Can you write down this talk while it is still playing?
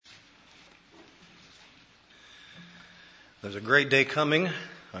There's a great day coming,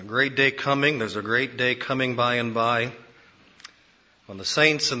 a great day coming, there's a great day coming by and by, when the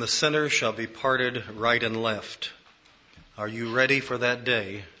saints and the sinners shall be parted right and left. Are you ready for that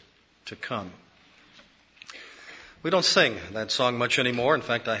day to come? We don't sing that song much anymore. In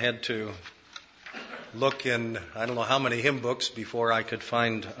fact, I had to look in I don't know how many hymn books before I could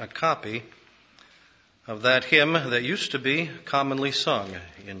find a copy of that hymn that used to be commonly sung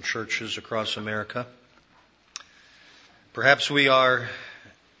in churches across America. Perhaps we are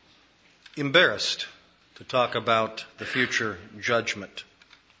embarrassed to talk about the future judgment.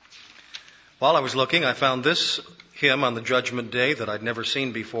 While I was looking, I found this hymn on the judgment day that I'd never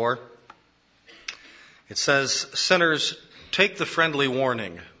seen before. It says, "Sinners, take the friendly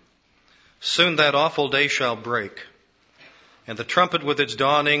warning. Soon that awful day shall break, and the trumpet with its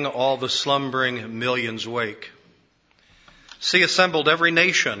dawning all the slumbering millions wake. See assembled every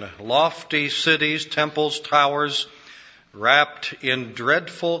nation, lofty cities, temples, towers, wrapped in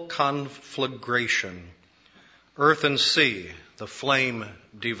dreadful conflagration. Earth and sea the flame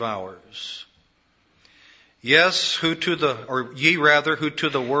devours. Yes, ye who to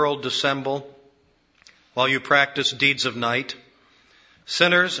the world dissemble, while you practice deeds of night.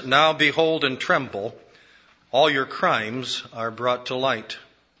 Sinners, now behold and tremble, all your crimes are brought to light.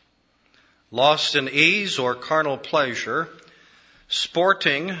 Lost in ease or carnal pleasure,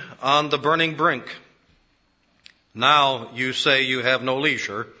 sporting on the burning brink. Now you say you have no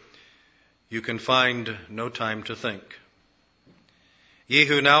leisure, you can find no time to think. Ye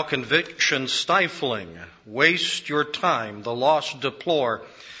who now conviction stifling, waste your time, the lost deplore,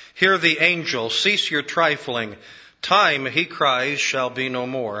 hear the angel, cease your trifling, time, he cries, shall be no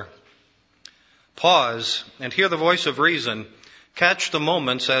more. Pause and hear the voice of reason, catch the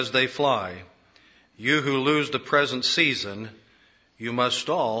moments as they fly. You who lose the present season, you must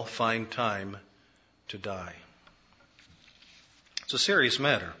all find time to die." It's a serious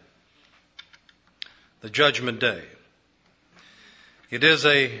matter. The judgment day. It is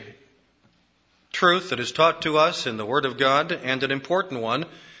a truth that is taught to us in the Word of God, and an important one.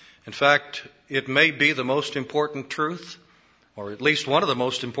 In fact, it may be the most important truth, or at least one of the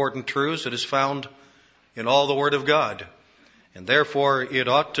most important truths that is found in all the Word of God. And therefore, it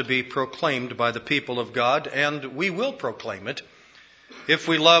ought to be proclaimed by the people of God, and we will proclaim it if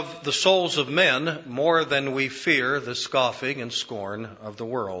we love the souls of men more than we fear the scoffing and scorn of the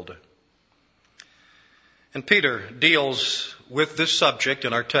world. And Peter deals with this subject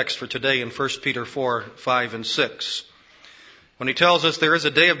in our text for today in 1 Peter 4, 5, and 6, when he tells us there is a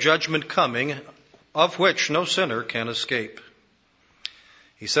day of judgment coming, of which no sinner can escape.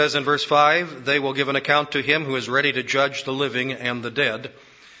 He says in verse 5, "They will give an account to him who is ready to judge the living and the dead.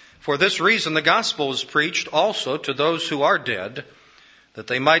 For this reason the gospel is preached also to those who are dead, that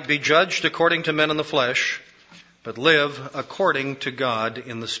they might be judged according to men in the flesh, but live according to God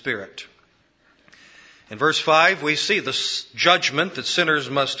in the Spirit." In verse 5, we see the judgment that sinners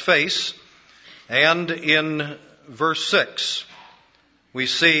must face. And in verse 6, we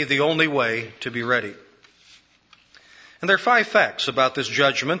see the only way to be ready. And there are 5 facts about this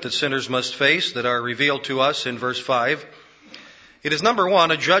judgment that sinners must face that are revealed to us in verse 5. It is, number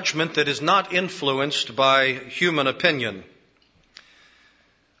 1, a judgment that is not influenced by human opinion.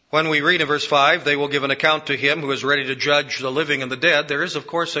 When we read in verse 5, "They will give an account to him who is ready to judge the living and the dead," there is, of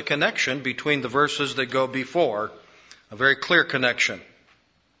course, a connection between the verses that go before, a very clear connection.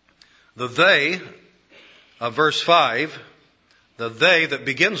 The "they" of verse 5, the "they" that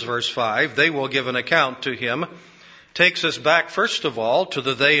begins verse 5, "they will give an account to him," takes us back, first of all, to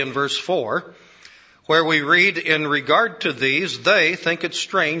the "they" in verse 4, where we read, "In regard to these, they think it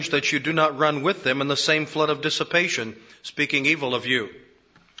strange that you do not run with them in the same flood of dissipation, speaking evil of you."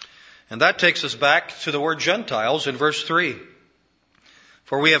 And that takes us back to the word Gentiles in verse 3.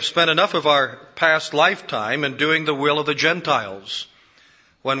 "For we have spent enough of our past lifetime in doing the will of the Gentiles,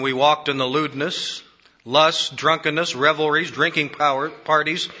 when we walked in the lewdness, lust, drunkenness, revelries, drinking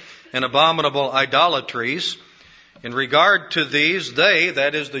parties, and abominable idolatries. In regard to these, they,"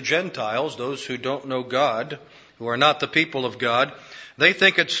 that is the Gentiles, those who don't know God, who are not the people of God, "they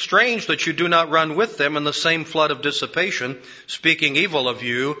think it strange that you do not run with them in the same flood of dissipation, speaking evil of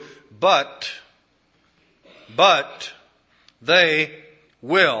you, but they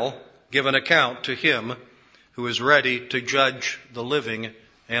will give an account to him who is ready to judge the living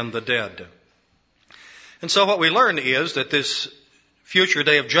and the dead." And so what we learn is that this future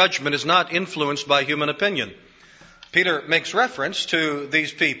day of judgment is not influenced by human opinion. Peter makes reference to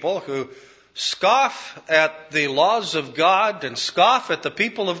these people who scoff at the laws of God and scoff at the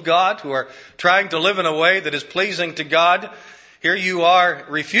people of God who are trying to live in a way that is pleasing to God. Here you are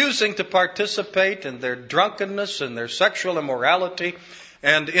refusing to participate in their drunkenness and their sexual immorality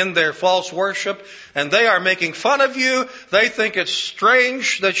and in their false worship, and they are making fun of you. They think it's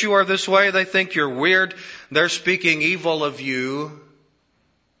strange that you are this way. They think you're weird. They're speaking evil of you.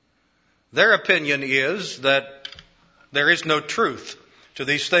 Their opinion is that there is no truth to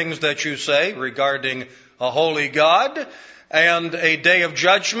these things that you say regarding a holy God and a day of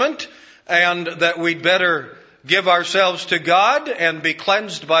judgment, and that we'd better give ourselves to God and be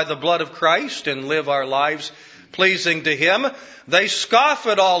cleansed by the blood of Christ and live our lives pleasing to Him. They scoff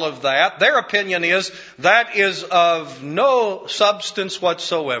at all of that. Their opinion is that is of no substance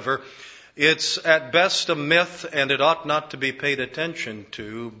whatsoever. It's at best a myth, and it ought not to be paid attention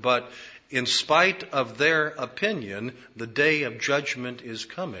to. But in spite of their opinion, the day of judgment is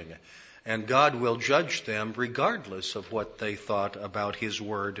coming, and God will judge them regardless of what they thought about His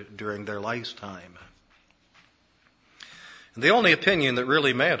Word during their lifetime. And the only opinion that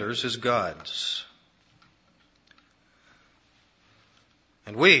really matters is God's.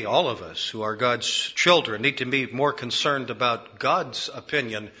 And we, all of us who are God's children, need to be more concerned about God's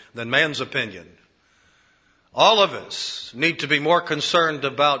opinion than man's opinion. All of us need to be more concerned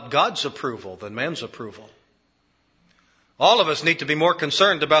about God's approval than man's approval. All of us need to be more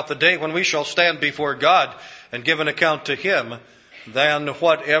concerned about the day when we shall stand before God and give an account to Him than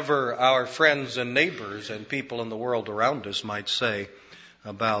whatever our friends and neighbors and people in the world around us might say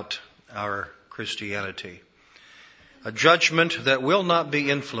about our Christianity. A judgment that will not be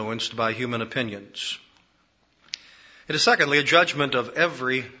influenced by human opinions. It is secondly a judgment of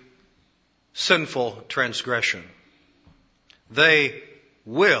every sinful transgression. They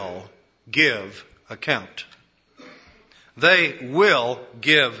will give account. They will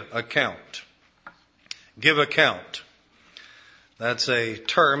give account. Give account. That's a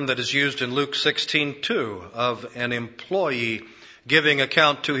term that is used in Luke 16:2 of an employee giving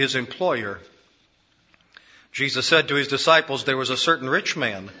account to his employer. Jesus said to His disciples, there was a certain rich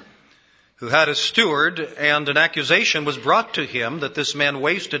man who had a steward, and an accusation was brought to him that this man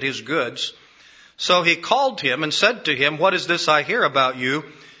wasted his goods. So he called him and said to him, what is this I hear about you?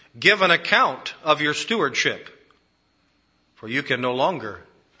 Give an account of your stewardship, for you can no longer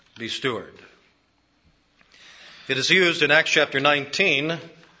be steward. It is used in Acts chapter 19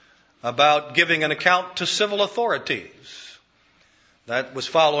 about giving an account to civil authorities. That was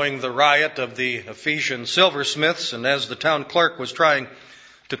following the riot of the Ephesian silversmiths, and as the town clerk was trying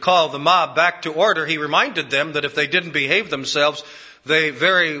to call the mob back to order, he reminded them that if they didn't behave themselves, they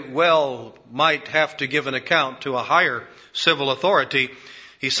very well might have to give an account to a higher civil authority.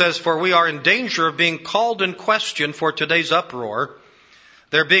 He says, for we are in danger of being called in question for today's uproar,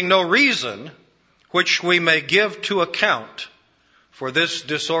 there being no reason which we may give to account for this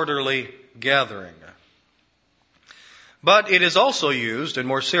disorderly gathering. But it is also used, and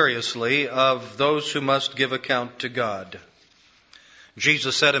more seriously, of those who must give account to God.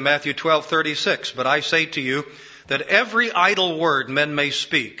 Jesus said in Matthew 12:36, but I say to you that every idle word men may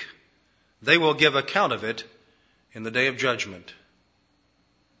speak, they will give account of it in the day of judgment.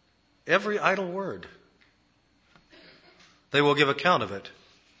 Every idle word. They will give account of it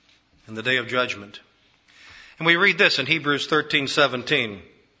in the day of judgment. And we read this in Hebrews 13:17.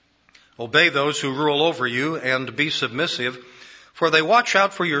 Obey those who rule over you and be submissive, for they watch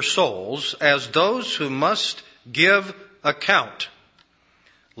out for your souls as those who must give account.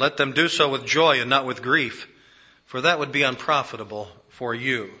 Let them do so with joy and not with grief, for that would be unprofitable for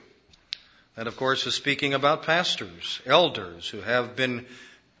you. That, of course, is speaking about pastors, elders who have been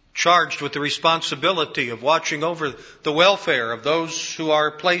charged with the responsibility of watching over the welfare of those who are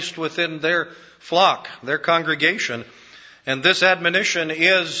placed within their flock, their congregation. And this admonition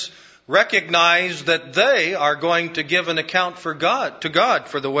is recognize that they are going to give an account to God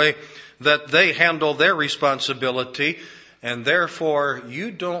for the way that they handle their responsibility, and therefore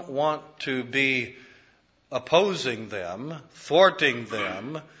you don't want to be opposing them, thwarting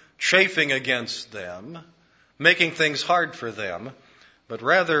them, chafing against them, making things hard for them, but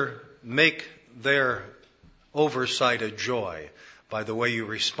rather make their oversight a joy by the way you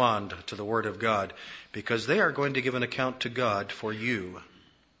respond to the Word of God, because they are going to give an account to God for you.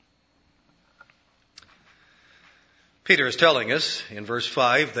 Peter is telling us in verse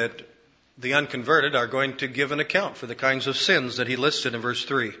 5 that the unconverted are going to give an account for the kinds of sins that he listed in verse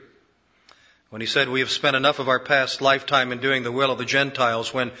 3. When he said, we have spent enough of our past lifetime in doing the will of the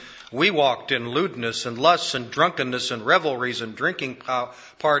Gentiles, when we walked in lewdness and lusts and drunkenness and revelries and drinking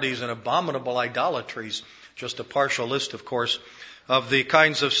parties and abominable idolatries. Just a partial list, of course, of the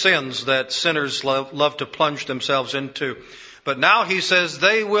kinds of sins that sinners love to plunge themselves into. But now he says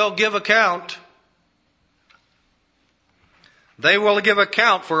they will give account. They will give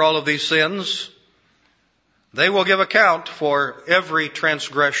account for all of these sins. They will give account for every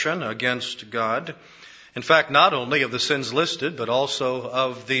transgression against God. In fact, not only of the sins listed, but also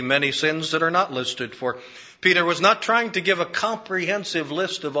of the many sins that are not listed. For Peter was not trying to give a comprehensive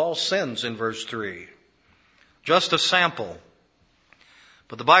list of all sins in verse 3. Just a sample.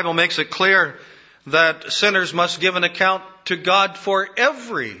 But the Bible makes it clear that sinners must give an account to God for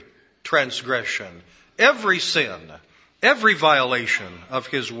every transgression, every sin, every violation of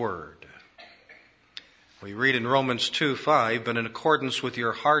His Word. We read in Romans 2:5, but in accordance with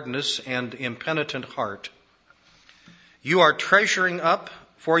your hardness and impenitent heart, you are treasuring up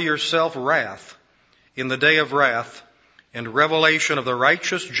for yourself wrath in the day of wrath and revelation of the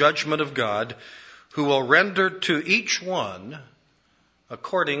righteous judgment of God, who will render to each one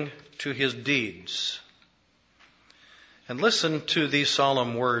according to his deeds. And listen to these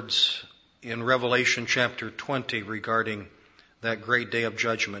solemn words in Revelation chapter 20 regarding that great day of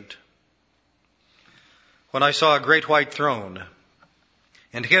judgment. When I saw a great white throne,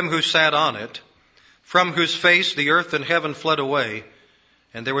 and him who sat on it, from whose face the earth and heaven fled away,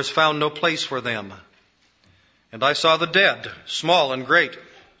 and there was found no place for them. And I saw the dead, small and great,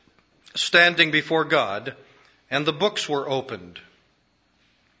 standing before God, and the books were opened.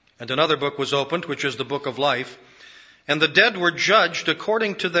 And another book was opened, which is the book of life. And the dead were judged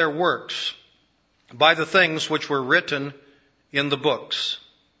according to their works, by the things which were written in the books.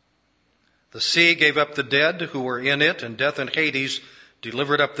 The sea gave up the dead who were in it, and death and Hades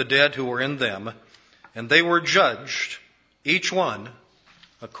delivered up the dead who were in them. And they were judged, each one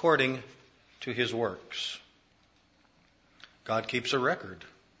according to his works. God keeps a record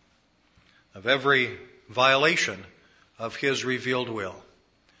of every violation of His revealed will.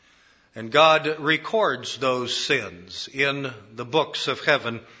 And God records those sins in the books of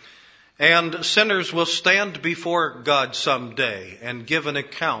heaven. And sinners will stand before God someday and give an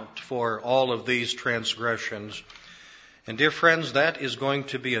account for all of these transgressions. And dear friends, that is going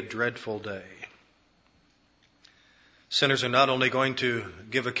to be a dreadful day. Sinners are not only going to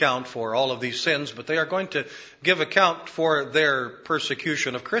give account for all of these sins, but they are going to give account for their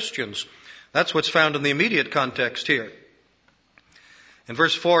persecution of Christians. That's what's found in the immediate context here. In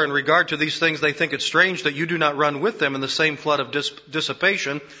verse 4, in regard to these things, they think it strange that you do not run with them in the same flood of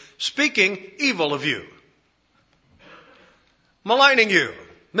dissipation, speaking evil of you, maligning you,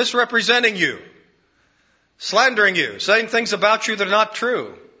 misrepresenting you, slandering you, saying things about you that are not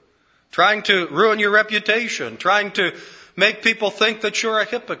true, trying to ruin your reputation, trying to make people think that you're a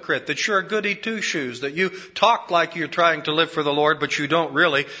hypocrite, that you're a goody two-shoes, that you talk like you're trying to live for the Lord, but you don't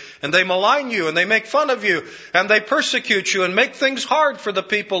really. And they malign you, and they make fun of you, and they persecute you, and make things hard for the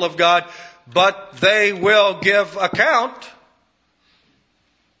people of God. But they will give account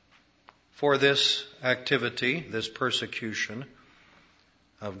for this activity, this persecution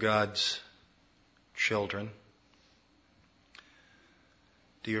of God's children.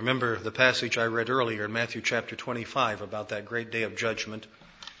 Do you remember the passage I read earlier in Matthew chapter 25 about that great day of judgment,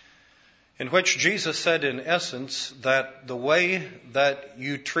 in which Jesus said in essence that the way that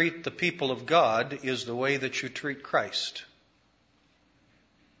you treat the people of God is the way that you treat Christ?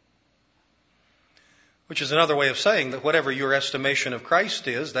 Which is another way of saying that whatever your estimation of Christ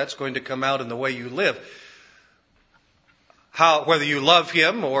is, that's going to come out in the way you live. Whether you love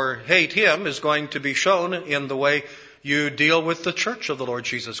Him or hate Him is going to be shown in the way you deal with the church of the Lord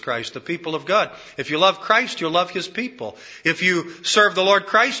Jesus Christ, the people of God. If you love Christ, you'll love His people. If you serve the Lord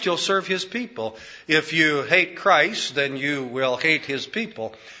Christ, you'll serve His people. If you hate Christ, then you will hate His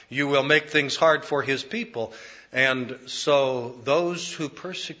people. You will make things hard for His people. And so those who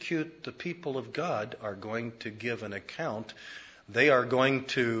persecute the people of God are going to give an account. They are going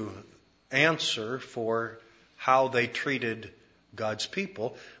to answer for how they treated God's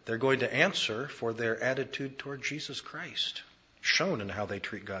people. They're going to answer for their attitude toward Jesus Christ, shown in how they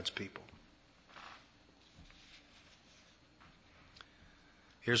treat God's people.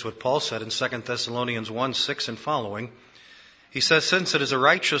 Here's what Paul said in 2 Thessalonians 1:6 and following. He says, since it is a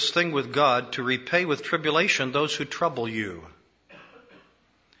righteous thing with God to repay with tribulation those who trouble you,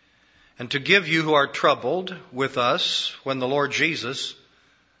 and to give you who are troubled with us when the Lord Jesus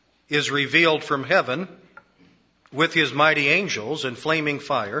is revealed from heaven with His mighty angels in flaming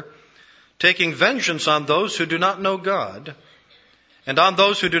fire, taking vengeance on those who do not know God, and on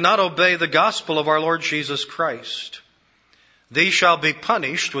those who do not obey the gospel of our Lord Jesus Christ. These shall be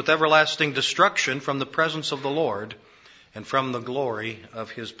punished with everlasting destruction from the presence of the Lord and from the glory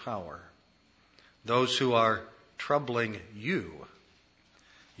of His power. Those who are troubling you,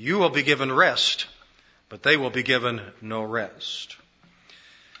 you will be given rest, but they will be given no rest.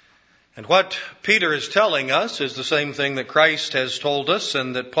 And what Peter is telling us is the same thing that Christ has told us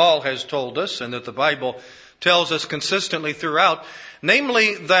and that Paul has told us and that the Bible tells us consistently throughout,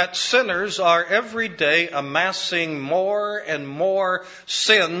 namely that sinners are every day amassing more and more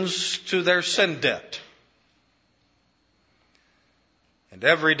sins to their sin debt. And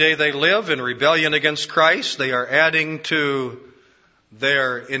every day they live in rebellion against Christ, they are adding to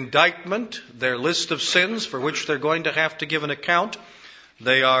their indictment, their list of sins for which they're going to have to give an account.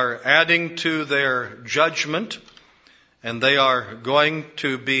 They are adding to their judgment, and they are going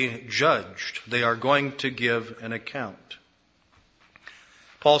to be judged. They are going to give an account.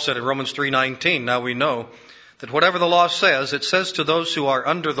 Paul said in Romans 3:19, now we know that whatever the law says, it says to those who are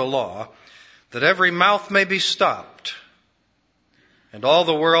under the law, that every mouth may be stopped, and all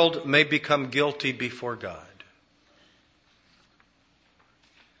the world may become guilty before God.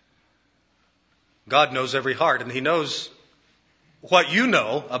 God knows every heart, and He knows what you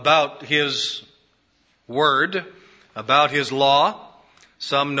know about His Word, about His law.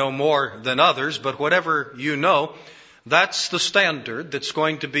 Some know more than others, but whatever you know, that's the standard that's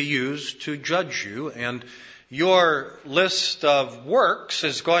going to be used to judge you. And your list of works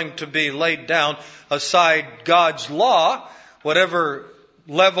is going to be laid down aside God's law, whatever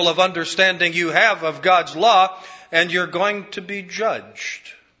level of understanding you have of God's law, and you're going to be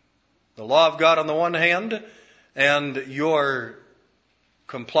judged. The law of God on the one hand, and your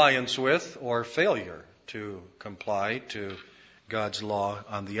compliance with or failure to comply to God's law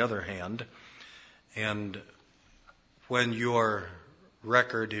on the other hand. And when your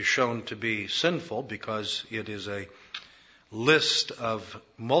record is shown to be sinful because it is a list of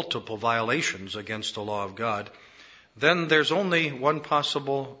multiple violations against the law of God, then there's only one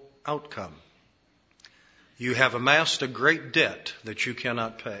possible outcome. You have amassed a great debt that you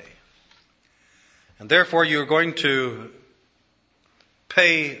cannot pay. And therefore you're going to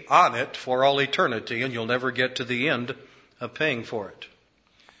pay on it for all eternity, and you'll never get to the end of paying for it.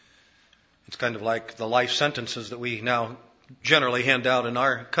 It's kind of like the life sentences that we now generally hand out in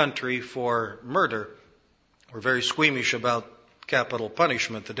our country for murder. We're very squeamish about capital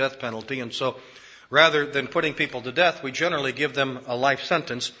punishment, the death penalty, and so rather than putting people to death, we generally give them a life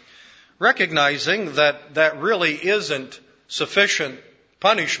sentence, recognizing that that really isn't sufficient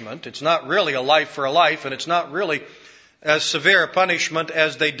punishment. It's not really a life for a life, and it's not really as severe a punishment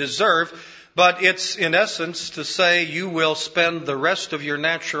as they deserve, but it's in essence to say you will spend the rest of your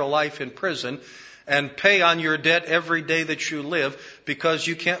natural life in prison and pay on your debt every day that you live because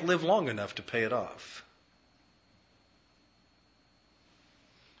you can't live long enough to pay it off.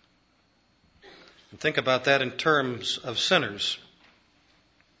 And think about that in terms of sinners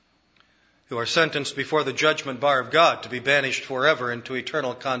who are sentenced before the judgment bar of God to be banished forever into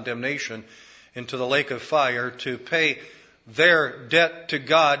eternal condemnation, into the lake of fire, to pay their debt to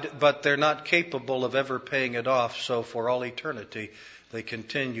God, but they're not capable of ever paying it off. So for all eternity, they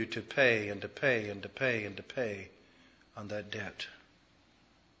continue to pay and to pay and to pay and to pay on that debt.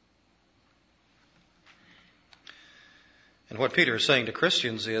 And what Peter is saying to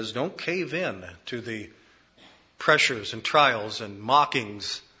Christians is, don't cave in to the pressures and trials and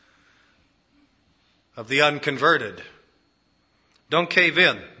mockings of the unconverted. Don't cave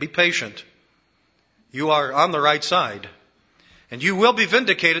in. Be patient. You are on the right side. And you will be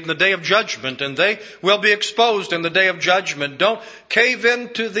vindicated in the day of judgment, and they will be exposed in the day of judgment. Don't cave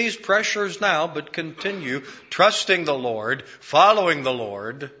into these pressures now, but continue trusting the Lord, following the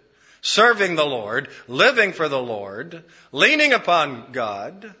Lord, serving the Lord, living for the Lord, leaning upon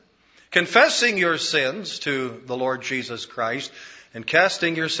God, confessing your sins to the Lord Jesus Christ, and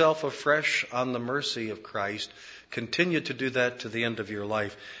casting yourself afresh on the mercy of Christ. Continue to do that to the end of your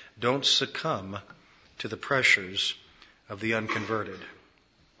life. Don't succumb to the pressures of the unconverted.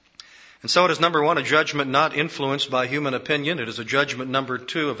 And so it is, number one, a judgment not influenced by human opinion. It is a judgment, number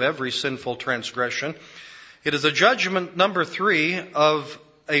two, of every sinful transgression. It is a judgment, number three, of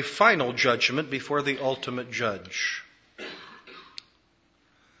a final judgment before the ultimate judge.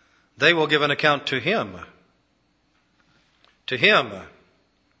 They will give an account to Him. To Him.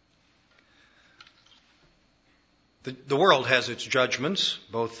 The world has its judgments,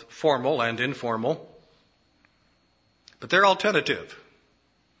 both formal and informal. But they're alternative.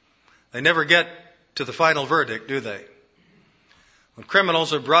 They never get to the final verdict, do they? When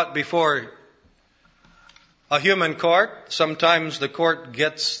criminals are brought before a human court, sometimes the court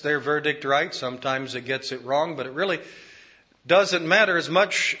gets their verdict right, sometimes it gets it wrong, but it really doesn't matter as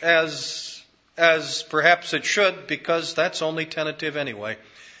much as perhaps it should, because that's only tentative anyway.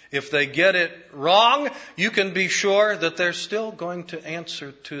 If they get it wrong, you can be sure that they're still going to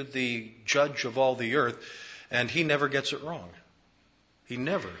answer to the judge of all the earth. And He never gets it wrong. He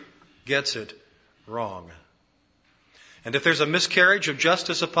never gets it wrong. And if there's a miscarriage of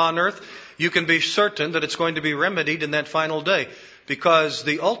justice upon earth, you can be certain that it's going to be remedied in that final day, because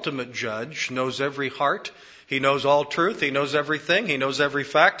the ultimate judge knows every heart. He knows all truth. He knows everything. He knows every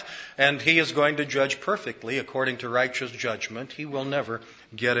fact. And he is going to judge perfectly according to righteous judgment. He will never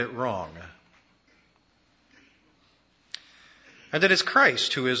get it wrong. And it is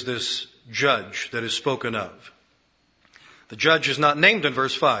Christ who is this judge that is spoken of. The judge is not named in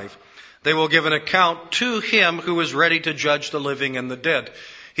verse 5. They will give an account to him who is ready to judge the living and the dead.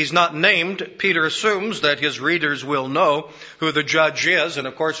 He's not named. Peter assumes that his readers will know who the judge is. And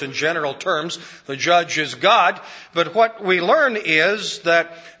of course, in general terms, the judge is God. But what we learn is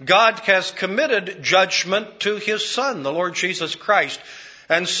that God has committed judgment to his Son, the Lord Jesus Christ.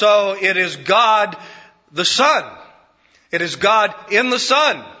 And so it is God the Son. It is God in the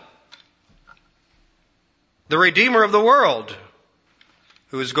Son, the Redeemer of the world,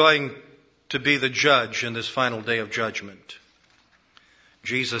 who is going to be the judge in this final day of judgment.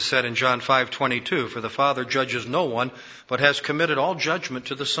 Jesus said in John 5:22, "For the Father judges no one, but has committed all judgment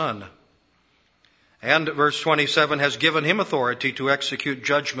to the Son." And verse 27, has given him authority to execute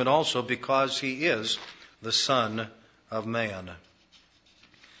judgment also, because he is the Son of Man.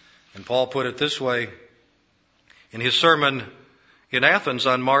 And Paul put it this way in his sermon in Athens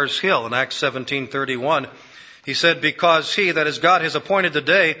on Mars Hill in Acts 17:31. He said, "Because he, that is God, has appointed the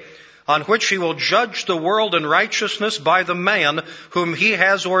day on which he will judge the world in righteousness by the man whom he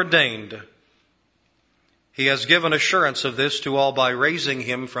has ordained. He has given assurance of this to all by raising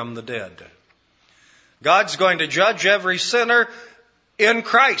him from the dead." God's going to judge every sinner in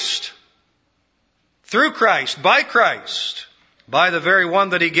Christ, through Christ, by the very one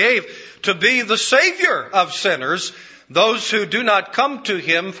that he gave to be the Savior of sinners. Those who do not come to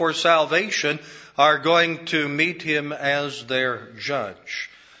him for salvation are going to meet him as their judge,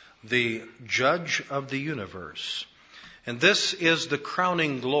 the judge of the universe. And this is the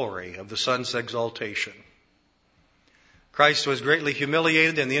crowning glory of the Son's exaltation. Christ was greatly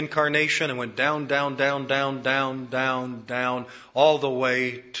humiliated in the incarnation and went down, all the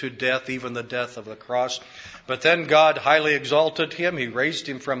way to death, even the death of the cross. But then God highly exalted him. He raised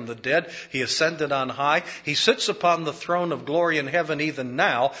him from the dead. He ascended on high. He sits upon the throne of glory in heaven even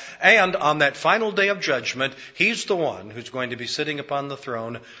now. And on that final day of judgment, he's the one who's going to be sitting upon the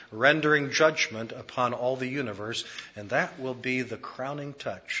throne, rendering judgment upon all the universe. And that will be the crowning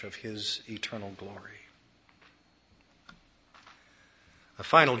touch of his eternal glory. A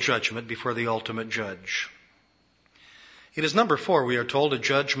final judgment before the ultimate judge. It is number 4, we are told, a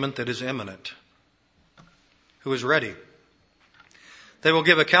judgment that is imminent. Who is ready? They will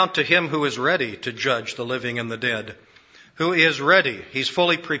give account to him who is ready to judge the living and the dead. Who is ready? He's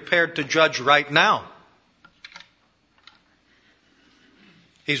fully prepared to judge right now.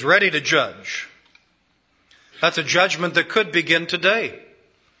 He's ready to judge. That's a judgment that could begin today.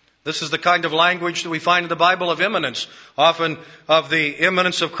 This is the kind of language that we find in the Bible of imminence, often of the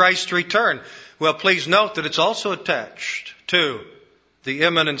imminence of Christ's return. Well, please note that it's also attached to the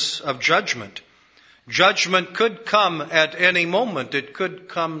imminence of judgment. Judgment could come at any moment. It could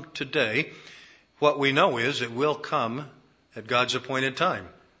come today. What we know is it will come at God's appointed time.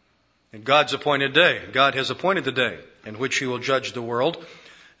 In God's appointed day. God has appointed the day in which he will judge the world.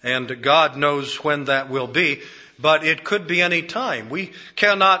 And God knows when that will be. But it could be any time. We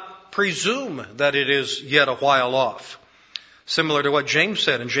cannot presume that it is yet a while off. Similar to what James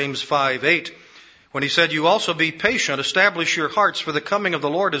said in James 5:8, when he said, "You also be patient, establish your hearts, for the coming of the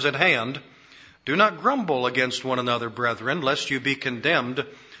Lord is at hand. Do not grumble against one another, brethren, lest you be condemned.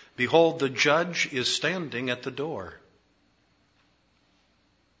 Behold, the judge is standing at the door."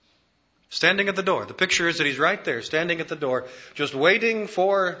 Standing at the door. The picture is that he's right there, standing at the door, just waiting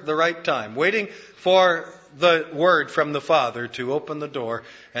for the right time, waiting for the word from the Father to open the door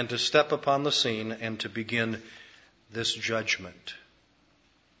and to step upon the scene and to begin this judgment.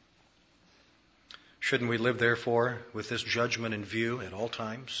 Shouldn't we live, therefore, with this judgment in view at all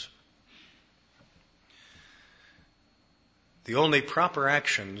times? The only proper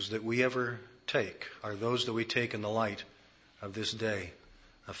actions that we ever take are those that we take in the light of this day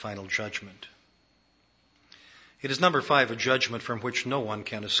of final judgment. It is number 5, a judgment from which no one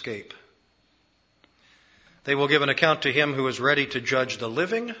can escape. They will give an account to him who is ready to judge the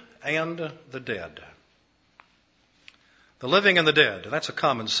living and the dead. The living and the dead, that's a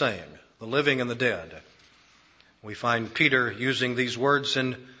common saying. The living and the dead. We find Peter using these words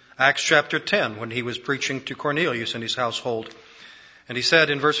in Acts chapter 10 when he was preaching to Cornelius and his household. And he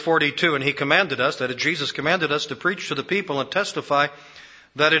said in verse 42, "And he commanded us," that is, Jesus commanded us, "to preach to the people and testify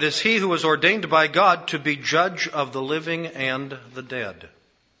that it is he who is ordained by God to be judge of the living and the dead."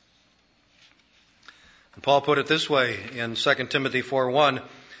 And Paul put it this way in 2 Timothy 4:1.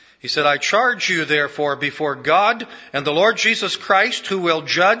 He said, I charge you therefore before God and the Lord Jesus Christ, who will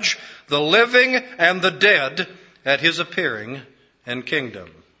judge the living and the dead at his appearing and kingdom.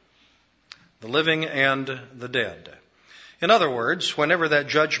 The living and the dead. In other words, whenever that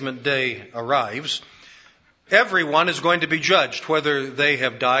judgment day arrives, everyone is going to be judged, whether they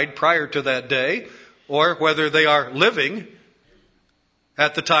have died prior to that day or whether they are living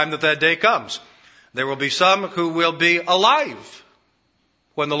at the time that day comes. There will be some who will be alive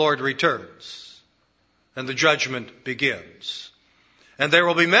when the Lord returns and the judgment begins. And there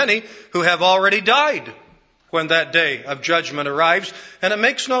will be many who have already died when that day of judgment arrives. And it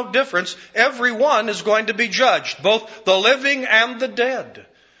makes no difference. Everyone is going to be judged, both the living and the dead.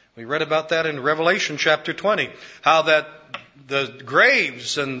 We read about that in Revelation chapter 20, how that the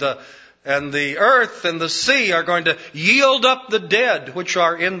graves and the earth and the sea are going to yield up the dead which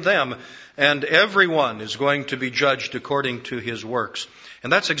are in them. And everyone is going to be judged according to his works.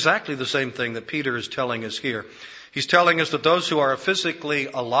 And that's exactly the same thing that Peter is telling us here. He's telling us that those who are physically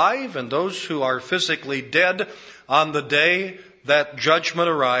alive and those who are physically dead on the day that judgment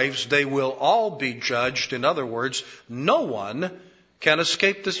arrives, they will all be judged. In other words, no one can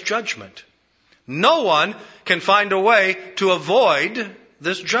escape this judgment. No one can find a way to avoid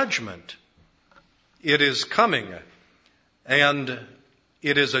this judgment. It is coming, and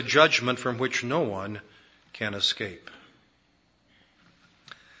it is a judgment from which no one can escape.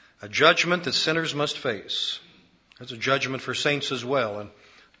 A judgment that sinners must face. There's a judgment for saints as well. And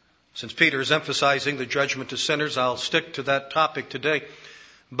since Peter is emphasizing the judgment to sinners, I'll stick to that topic today.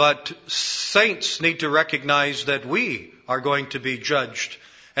 But saints need to recognize that we are going to be judged.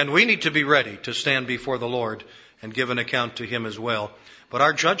 And we need to be ready to stand before the Lord and give an account to Him as well. But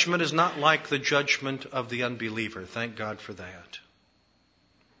our judgment is not like the judgment of the unbeliever. Thank God for that.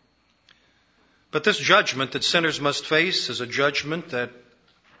 But this judgment that sinners must face is a judgment that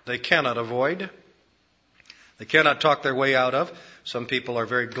they cannot avoid. They cannot talk their way out of. Some people are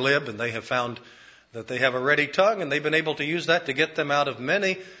very glib, and they have found that they have a ready tongue, and they've been able to use that to get them out of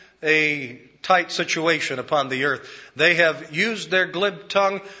many a tight situation upon the earth. They have used their glib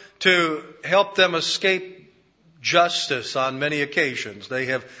tongue to help them escape justice on many occasions. They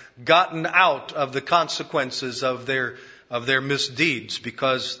have gotten out of the consequences of their misdeeds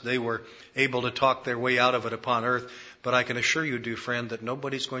because they were able to talk their way out of it upon earth. But I can assure you, dear friend, that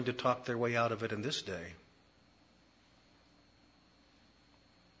nobody's going to talk their way out of it in this day.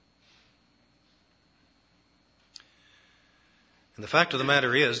 And the fact of the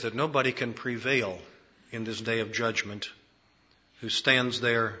matter is that nobody can prevail in this day of judgment who stands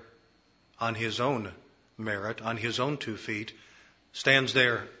there on his own merit, on his own 2 feet, stands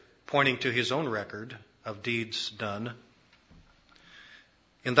there pointing to his own record of deeds done.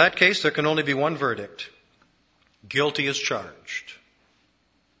 In that case, there can only be one verdict. Guilty as charged.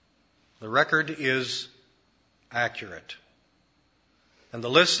 The record is accurate. And the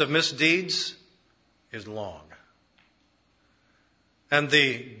list of misdeeds is long. And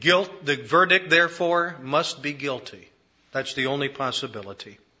the verdict, therefore, must be guilty. That's the only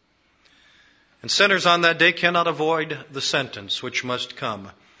possibility. And sinners on that day cannot avoid the sentence which must come,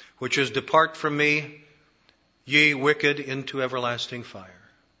 which is, depart from me, ye wicked, into everlasting fire.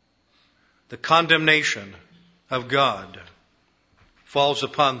 The condemnation of God falls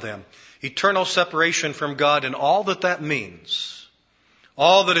upon them. Eternal separation from God and all that means.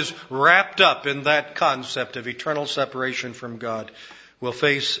 All that is wrapped up in that concept of eternal separation from God will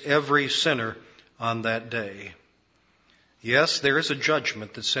face every sinner on that day. Yes, there is a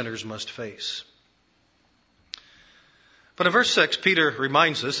judgment that sinners must face. But in verse 6, Peter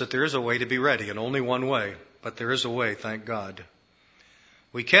reminds us that there is a way to be ready, and only one way. But there is a way, thank God.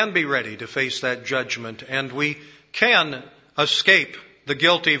 We can be ready to face that judgment, and we can escape the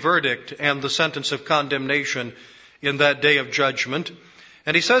guilty verdict and the sentence of condemnation in that day of judgment.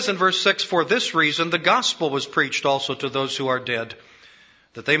 And he says in verse 6, for this reason the gospel was preached also to those who are dead,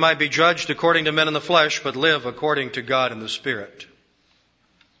 that they might be judged according to men in the flesh, but live according to God in the Spirit.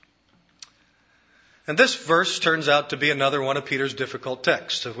 And this verse turns out to be another one of Peter's difficult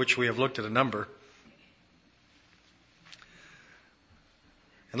texts, of which we have looked at a number.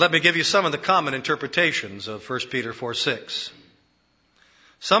 And let me give you some of the common interpretations of 1 Peter 4:6.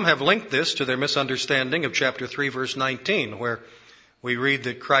 Some have linked this to their misunderstanding of chapter 3, verse 19, where we read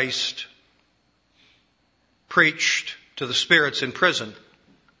that Christ preached to the spirits in prison.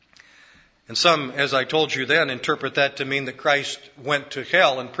 And some, as I told you then, interpret that to mean that Christ went to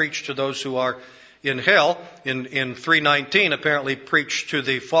hell and preached to those who are in hell. In 3:19, apparently preached to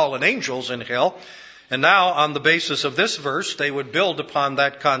the fallen angels in hell. And now, on the basis of this verse, they would build upon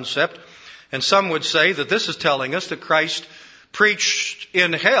that concept And some would say that this is telling us that Christ preached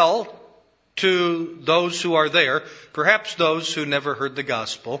in hell to those who are there, perhaps those who never heard the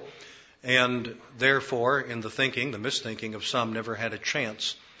gospel, and therefore, in the misthinking of some, never had a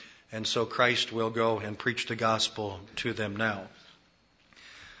chance. And so Christ will go and preach the gospel to them now.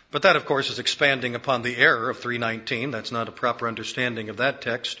 But that, of course, is expanding upon the error of 3:19. That's not a proper understanding of that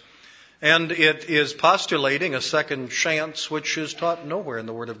text. And it is postulating a second chance which is taught nowhere in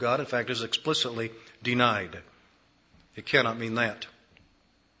the Word of God. In fact, is explicitly denied. It cannot mean that.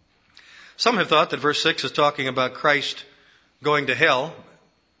 Some have thought that verse 6 is talking about Christ going to hell,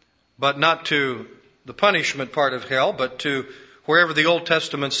 but not to the punishment part of hell, but to wherever the Old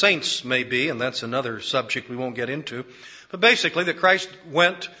Testament saints may be, and that's another subject we won't get into. But basically, that Christ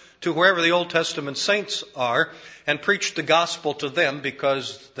went to wherever the Old Testament saints are and preached the gospel to them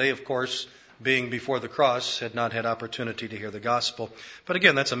because they, of course, being before the cross, had not had opportunity to hear the gospel. But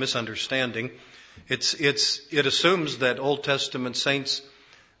again, that's a misunderstanding. It assumes that Old Testament saints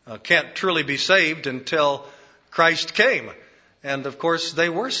can't truly be saved until Christ came. And of course, they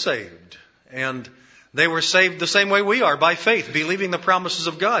were saved. And they were saved the same way we are, by faith, believing the promises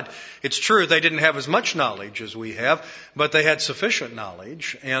of God. It's true they didn't have as much knowledge as we have, but they had sufficient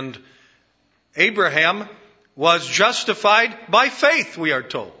knowledge. And Abraham was justified by faith, we are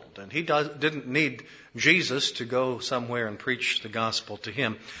told. And he didn't need Jesus to go somewhere and preach the gospel to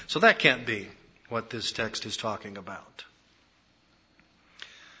him. So that can't be what this text is talking about.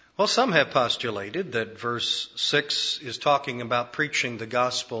 Well, some have postulated that verse 6 is talking about preaching the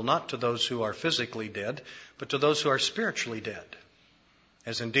gospel not to those who are physically dead, but to those who are spiritually dead.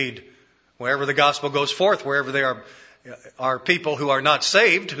 As indeed, wherever the gospel goes forth, wherever there are people who are not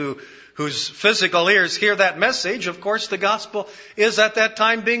saved, whose physical ears hear that message, of course the gospel is at that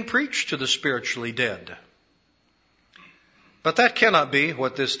time being preached to the spiritually dead. But that cannot be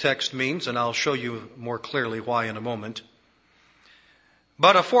what this text means, and I'll show you more clearly why in a moment.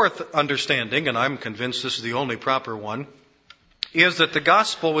 But a fourth understanding, and I'm convinced this is the only proper one, is that the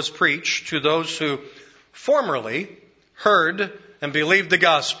gospel was preached to those who formerly heard and believed the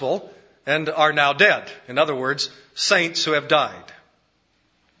gospel and are now dead. In other words, saints who have died.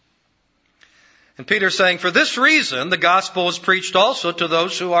 And Peter's saying, for this reason, the gospel was preached also to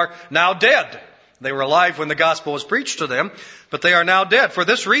those who are now dead. They were alive when the gospel was preached to them, but they are now dead. For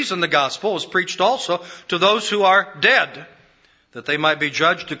this reason, the gospel was preached also to those who are dead, that they might be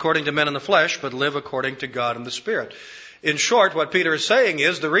judged according to men in the flesh, but live according to God in the Spirit. In short, what Peter is saying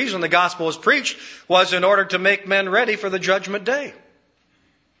is the reason the gospel was preached was in order to make men ready for the judgment day.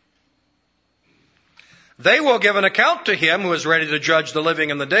 They will give an account to him who is ready to judge the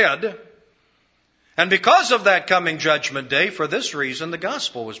living and the dead. And because of that coming judgment day, for this reason, the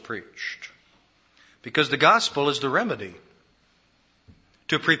gospel was preached. Because the gospel is the remedy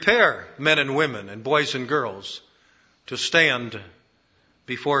to prepare men and women and boys and girls to stand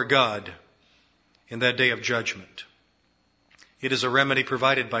before God in that day of judgment. It is a remedy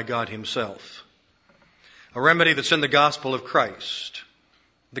provided by God himself. A remedy that's in the gospel of Christ.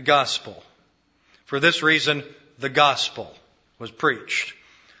 The gospel. For this reason, the gospel was preached.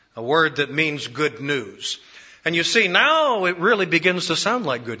 A word that means good news. And you see, now it really begins to sound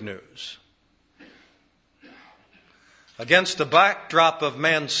like good news. Against the backdrop of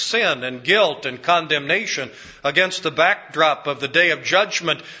man's sin and guilt and condemnation, against the backdrop of the day of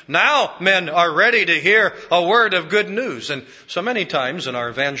judgment, now men are ready to hear a word of good news. And so many times in our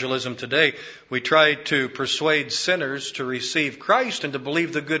evangelism today, we try to persuade sinners to receive Christ and to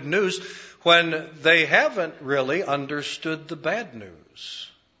believe the good news when they haven't really understood the bad news.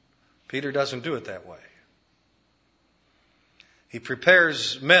 Peter doesn't do it that way. He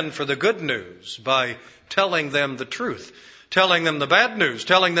prepares men for the good news by telling them the truth, telling them the bad news,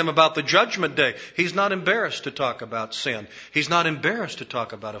 telling them about the judgment day. He's not embarrassed to talk about sin. He's not embarrassed to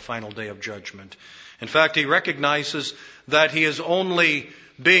talk about a final day of judgment. In fact, he recognizes that he is only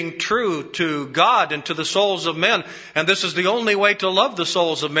being true to God and to the souls of men. And this is the only way to love the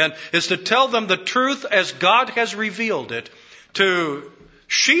souls of men, is to tell them the truth as God has revealed it. To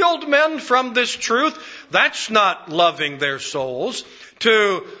shield men from this truth, that's not loving their souls.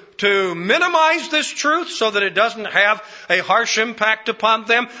 To minimize this truth so that it doesn't have a harsh impact upon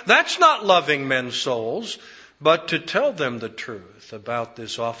them, that's not loving men's souls. But to tell them the truth about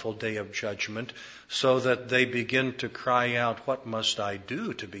this awful day of judgment so that they begin to cry out, what must I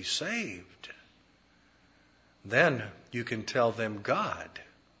do to be saved? Then you can tell them God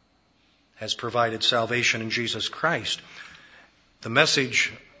has provided salvation in Jesus Christ. The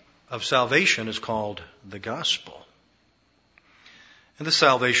message of salvation is called the gospel. And the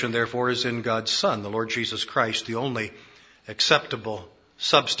salvation, therefore, is in God's Son, the Lord Jesus Christ, the only acceptable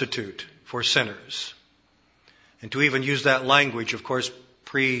substitute for sinners. And to even use that language, of course,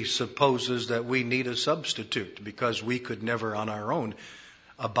 presupposes that we need a substitute, because we could never on our own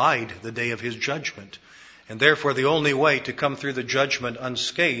abide the day of His judgment. And therefore the only way to come through the judgment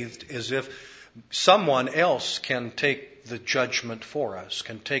unscathed is if someone else can take the judgment for us,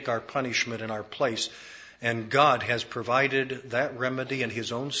 can take our punishment in our place. And God has provided that remedy in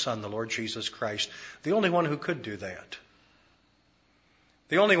His own Son, the Lord Jesus Christ, the only one who could do that.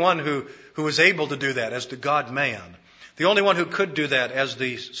 The only one who is able to do that as the God-man. The only one who could do that as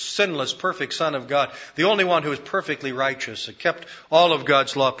the sinless, perfect Son of God. The only one who is perfectly righteous and kept all of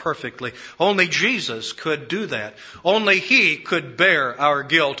God's law perfectly. Only Jesus could do that. Only He could bear our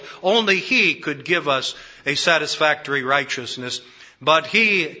guilt. Only He could give us a satisfactory righteousness. But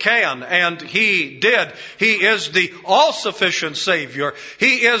He can, and He did. He is the all-sufficient Savior.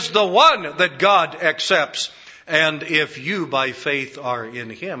 He is the one that God accepts. And if you by faith are in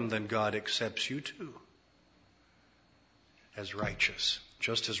Him, then God accepts you too as righteous,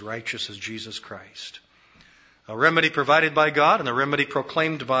 just as righteous as Jesus Christ. A remedy provided by God and a remedy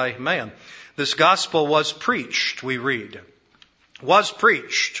proclaimed by man. This gospel was preached, we read. Was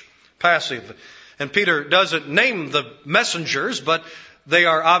preached, passive. And Peter doesn't name the messengers, but they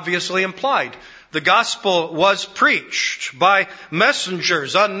are obviously implied. The gospel was preached by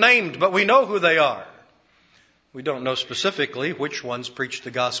messengers, unnamed, but we know who they are. We don't know specifically which ones preached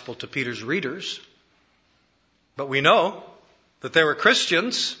the gospel to Peter's readers, but we know that there were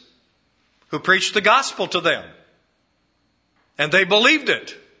Christians who preached the gospel to them, and they believed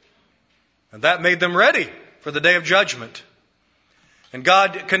it, and that made them ready for the day of judgment. And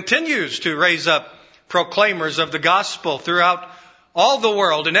God continues to raise up proclaimers of the gospel throughout all the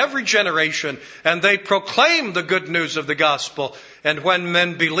world in every generation, and they proclaim the good news of the gospel. And when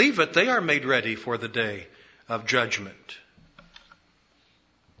men believe it, they are made ready for the day of judgment.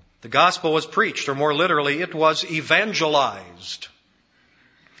 The gospel was preached, or more literally, it was evangelized.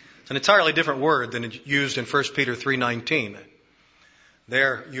 It's an entirely different word than used in 1 Peter 3:19.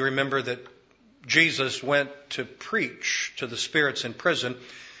 There, you remember that Jesus went to preach to the spirits in prison.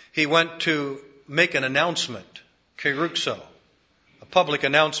 He went to make an announcement, keruxo, a public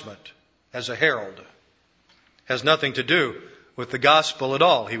announcement as a herald. Has nothing to do with the gospel at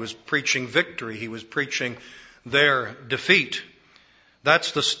all. He was preaching victory. He was preaching their defeat.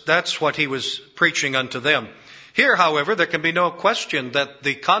 That's what he was preaching unto them. Here, however, there can be no question that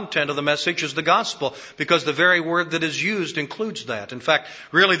the content of the message is the gospel, because the very word that is used includes that. In fact,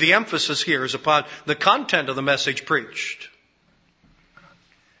 really the emphasis here is upon the content of the message preached.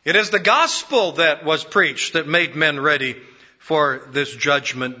 It is the gospel that was preached that made men ready for this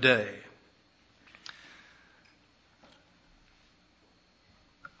judgment day.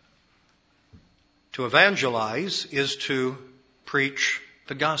 To evangelize is to preach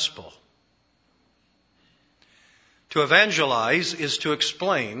the gospel. To evangelize is to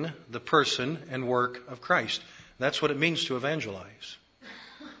explain the person and work of Christ. That's what it means to evangelize.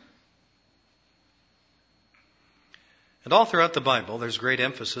 And all throughout the Bible, there's great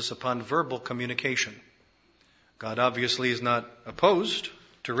emphasis upon verbal communication. God obviously is not opposed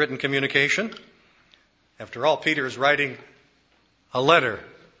to written communication. After all, Peter is writing a letter,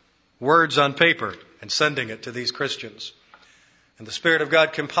 words on paper, and sending it to these Christians. And the Spirit of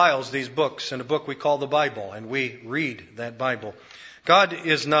God compiles these books in a book we call the Bible, and we read that Bible. God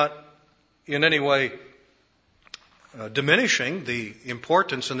is not in any way diminishing the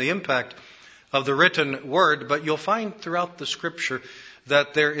importance and the impact of the written word, but you'll find throughout the Scripture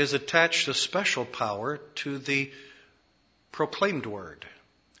that there is attached a special power to the proclaimed word,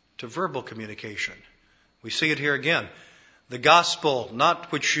 to verbal communication. We see it here again. The gospel,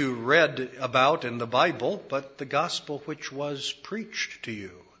 not which you read about in the Bible, but the gospel which was preached to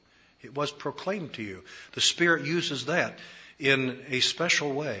you. It was proclaimed to you. The Spirit uses that in a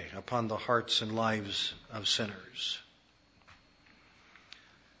special way upon the hearts and lives of sinners.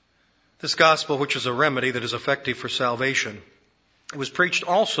 This gospel, which is a remedy that is effective for salvation, was preached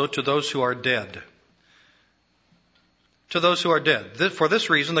also to those who are dead. To those who are dead. For this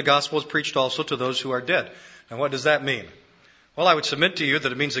reason, the gospel is preached also to those who are dead. Now, what does that mean? Well, I would submit to you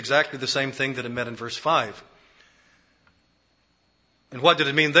that it means exactly the same thing that it meant in verse 5. And what did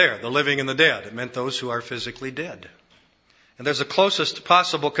it mean there? The living and the dead. It meant those who are physically dead. And there's the closest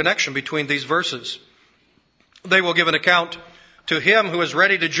possible connection between these verses. They will give an account to Him who is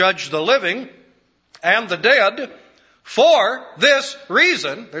ready to judge the living and the dead for this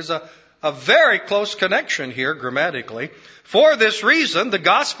reason. There's a very close connection here grammatically. For this reason, the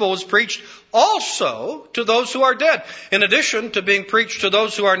gospel was preached also to those who are dead. In addition to being preached to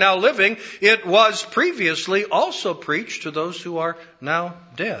those who are now living, it was previously also preached to those who are now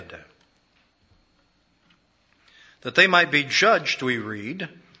dead. that they might be judged, we read,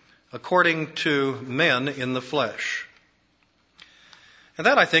 according to men in the flesh. And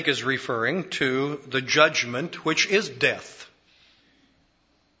that, I think, is referring to the judgment which is death.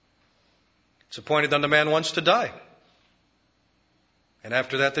 It's appointed unto man once to die. And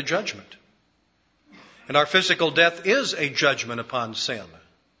after that, the judgment. And our physical death is a judgment upon sin.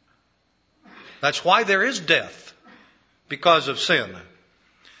 That's why there is death, because of sin.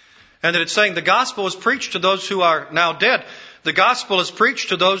 And that it's saying the gospel is preached to those who are now dead. The gospel is preached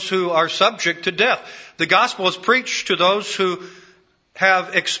to those who are subject to death. The gospel is preached to those who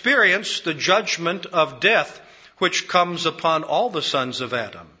have experienced the judgment of death, which comes upon all the sons of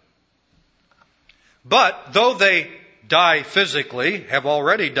Adam. But though they die physically, have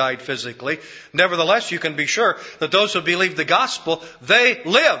already died physically, nevertheless you can be sure that those who believe the gospel, they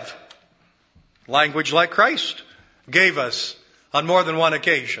live. Language like Christ gave us on more than one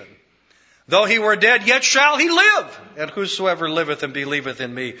occasion. Though he were dead, yet shall he live. And whosoever liveth and believeth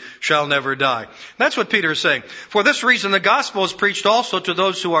in me shall never die. That's what Peter is saying. For this reason the gospel is preached also to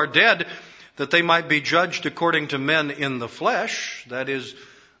those who are dead, that they might be judged according to men in the flesh. That is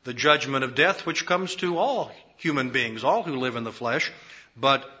the judgment of death which comes to all human beings, all who live in the flesh,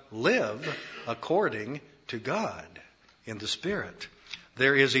 but live according to God in the Spirit.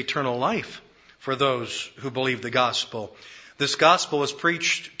 There is eternal life for those who believe the gospel. This gospel is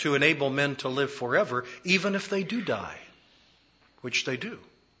preached to enable men to live forever, even if they do die, which they do.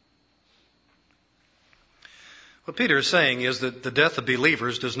 What Peter is saying is that the death of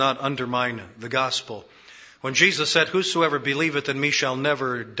believers does not undermine the gospel. When Jesus said, whosoever believeth in me shall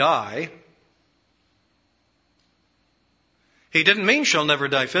never die, he didn't mean shall never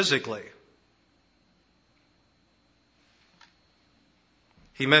die physically.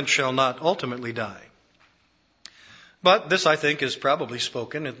 He meant shall not ultimately die. But this, I think, is probably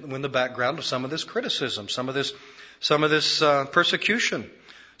spoken in the background of some of this criticism, some of this persecution,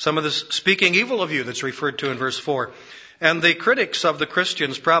 some of this speaking evil of you that's referred to in verse 4. And the critics of the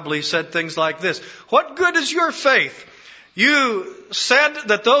Christians probably said things like this: what good is your faith? You said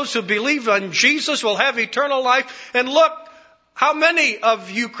that those who believe in Jesus will have eternal life, and look, how many of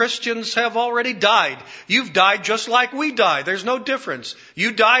you Christians have already died? You've died just like we die. There's no difference.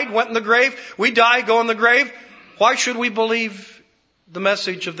 You died, went in the grave. We die, go in the grave. Why should we believe the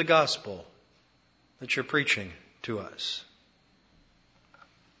message of the gospel that you're preaching to us?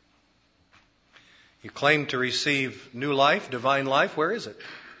 You claim to receive new life, divine life. Where is it?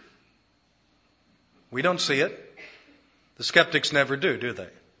 We don't see it. The skeptics never do they?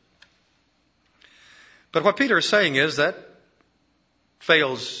 But what Peter is saying is that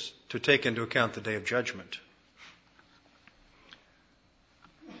fails to take into account the day of judgment.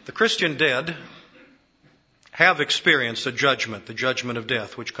 The Christian dead have experienced a judgment, the judgment of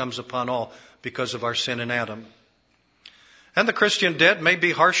death, which comes upon all because of our sin in Adam. And the Christian dead may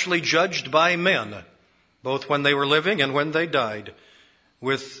be harshly judged by men, both when they were living and when they died,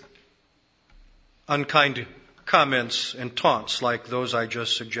 with unkind comments and taunts like those I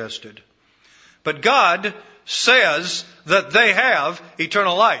just suggested. But God says that they have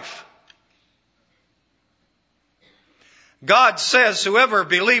eternal life. God says whoever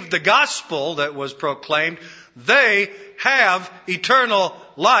believed the gospel that was proclaimed, they have eternal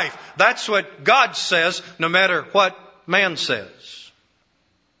life. That's what God says, no matter what man says.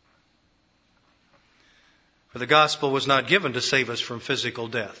 For the gospel was not given to save us from physical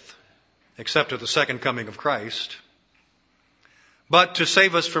death, except at the second coming of Christ, but to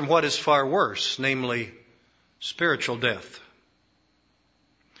save us from what is far worse, namely spiritual death.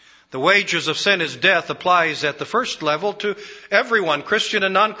 The wages of sin is death applies at the first level to everyone, Christian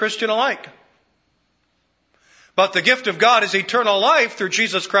and non-Christian alike. But the gift of God is eternal life through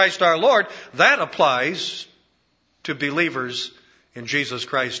Jesus Christ our Lord. That applies to believers in Jesus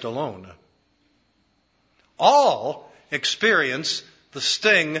Christ alone. All experience the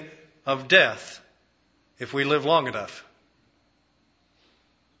sting of death if we live long enough.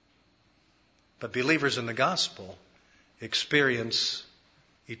 But believers in the gospel experience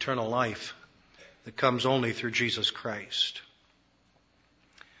eternal life that comes only through Jesus Christ.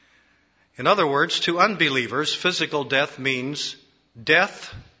 In other words, to unbelievers, physical death means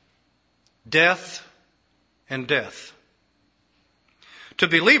death, death, and death. To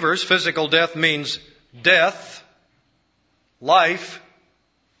believers, physical death means death, life,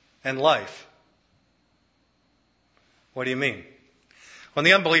 and life. What do you mean? When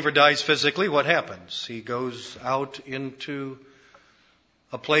the unbeliever dies physically, what happens? He goes out into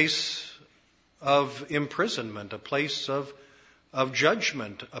a place of imprisonment, a place of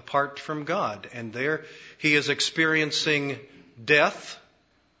judgment apart from God. And there he is experiencing death,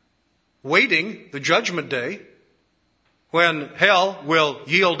 waiting the judgment day, when hell will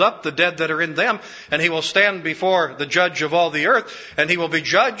yield up the dead that are in them, and he will stand before the judge of all the earth, and he will be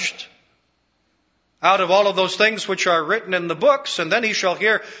judged out of all of those things which are written in the books, and then he shall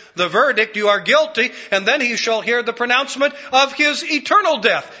hear the verdict, you are guilty, and then he shall hear the pronouncement of his eternal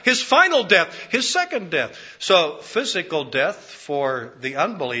death, his final death, his second death. So physical death for the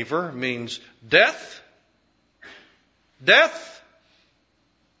unbeliever means death, death,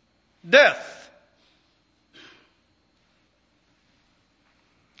 death.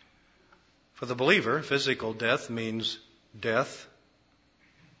 For the believer, physical death means death,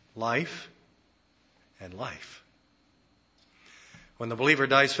 life, and life. When the believer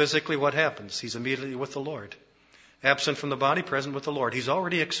dies physically, what happens? He's immediately with the Lord. Absent from the body, present with the Lord. He's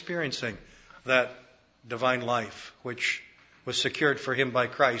already experiencing that divine life which was secured for him by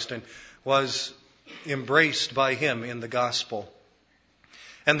Christ and was embraced by him in the gospel.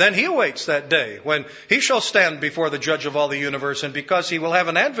 And then he awaits that day when he shall stand before the judge of all the universe, and because he will have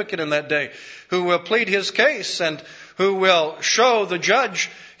an advocate in that day who will plead his case and who will show the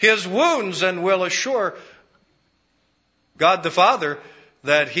judge his wounds and will assure God the Father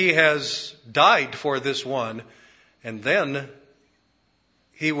that he has died for this one, and then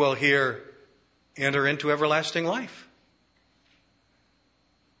he will enter into everlasting life.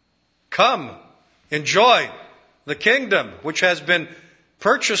 Come, enjoy the kingdom which has been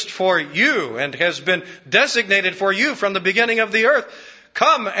purchased for you and has been designated for you from the beginning of the earth.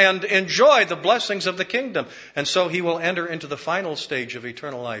 Come and enjoy the blessings of the kingdom. And so he will enter into the final stage of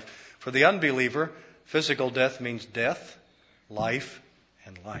eternal life. For the unbeliever, physical death means death, life,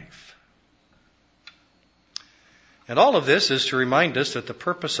 and life. And all of this is to remind us that the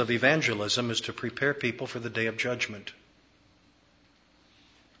purpose of evangelism is to prepare people for the day of judgment.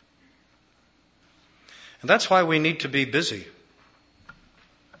 And that's why we need to be busy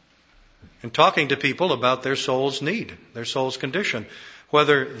in talking to people about their soul's need, their soul's condition,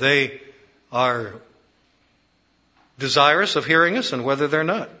 whether they are desirous of hearing us and whether they're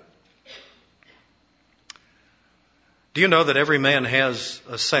not. Do you know that every man has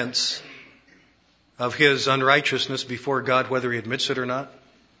a sense of his unrighteousness before God, whether he admits it or not?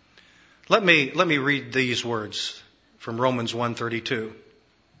 Let me read these words from Romans 1:32.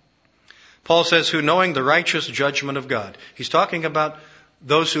 Paul says, who knowing the righteous judgment of God. He's talking about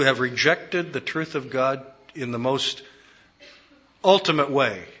those who have rejected the truth of God in the most ultimate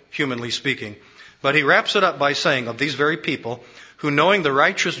way, humanly speaking. But he wraps it up by saying of these very people, who knowing the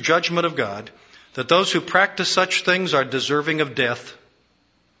righteous judgment of God, that those who practice such things are deserving of death,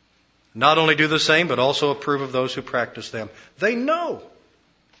 not only do the same, but also approve of those who practice them. They know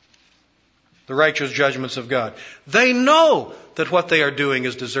the righteous judgments of God. They know that what they are doing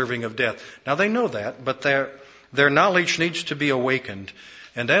is deserving of death. Now they know that, but their knowledge needs to be awakened.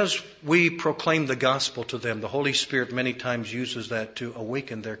 And as we proclaim the gospel to them, the Holy Spirit many times uses that to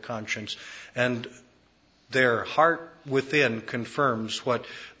awaken their conscience. And their heart within confirms what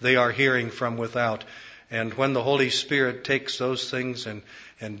they are hearing from without. And when the Holy Spirit takes those things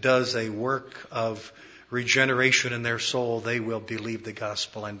and does a work of regeneration in their soul, they will believe the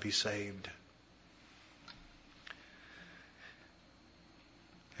gospel and be saved.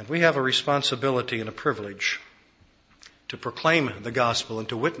 And we have a responsibility and a privilege to proclaim the gospel and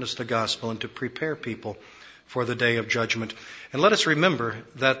to witness the gospel and to prepare people for the day of judgment. And let us remember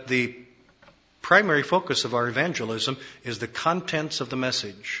that the primary focus of our evangelism is the contents of the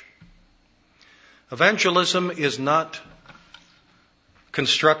message. Evangelism is not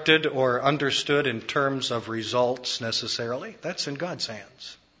constructed or understood in terms of results necessarily. That's in God's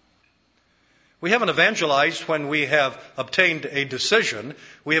hands. We haven't evangelized when we have obtained a decision.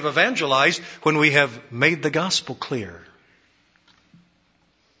 We have evangelized when we have made the gospel clear.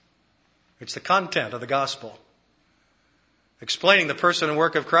 It's the content of the gospel. Explaining the person and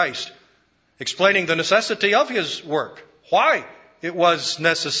work of Christ. Explaining the necessity of his work. Why it was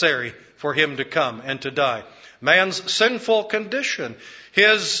necessary for him to come and to die. Man's sinful condition.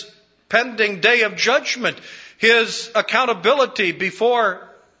 His pending day of judgment. His accountability before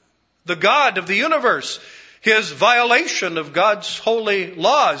the God of the universe. His violation of God's holy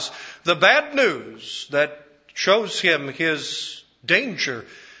laws. The bad news that shows him his danger.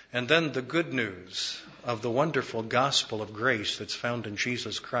 And then the good news of the wonderful gospel of grace that's found in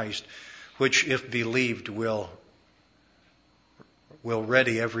Jesus Christ, which, if believed, will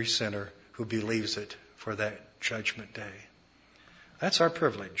ready every sinner who believes it for that judgment day. That's our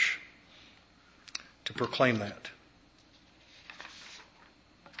privilege, to proclaim that.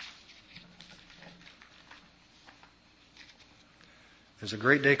 There's a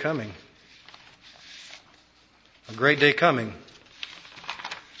great day coming. A great day coming.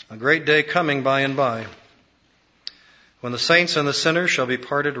 A great day coming by and by, when the saints and the sinners shall be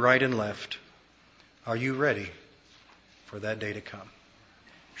parted right and left. Are you ready for that day to come?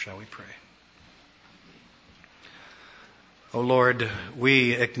 Shall we pray? O Lord,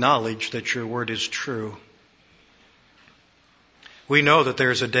 we acknowledge that your word is true. We know that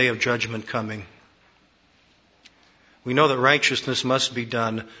there is a day of judgment coming. We know that righteousness must be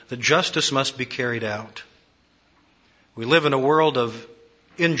done, that justice must be carried out. We live in a world of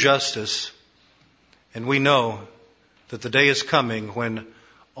injustice, and we know that the day is coming when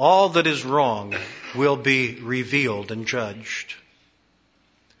all that is wrong will be revealed and judged.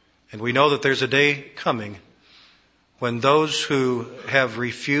 And we know that there's a day coming when those who have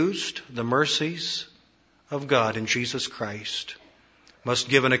refused the mercies of God in Jesus Christ must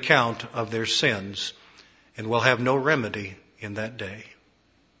give an account of their sins and will have no remedy in that day.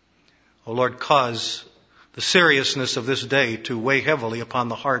 O Lord, cause the seriousness of this day to weigh heavily upon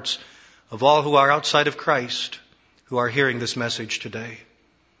the hearts of all who are outside of Christ, who are hearing this message today.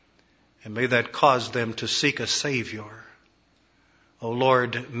 And may that cause them to seek a Savior. O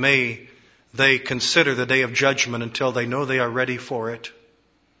Lord, may they consider the day of judgment until they know they are ready for it.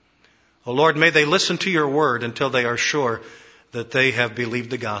 O Lord, may they listen to your word until they are sure that they have believed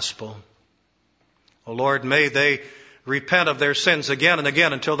the gospel. O Lord, may they repent of their sins again and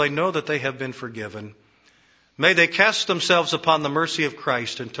again until they know that they have been forgiven. May they cast themselves upon the mercy of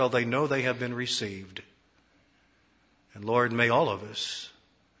Christ until they know they have been received. And Lord, may all of us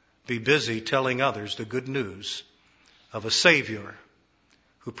be busy telling others the good news of a Savior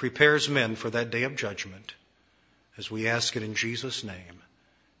who prepares men for that day of judgment, as we ask it in Jesus' name.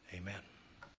 Amen.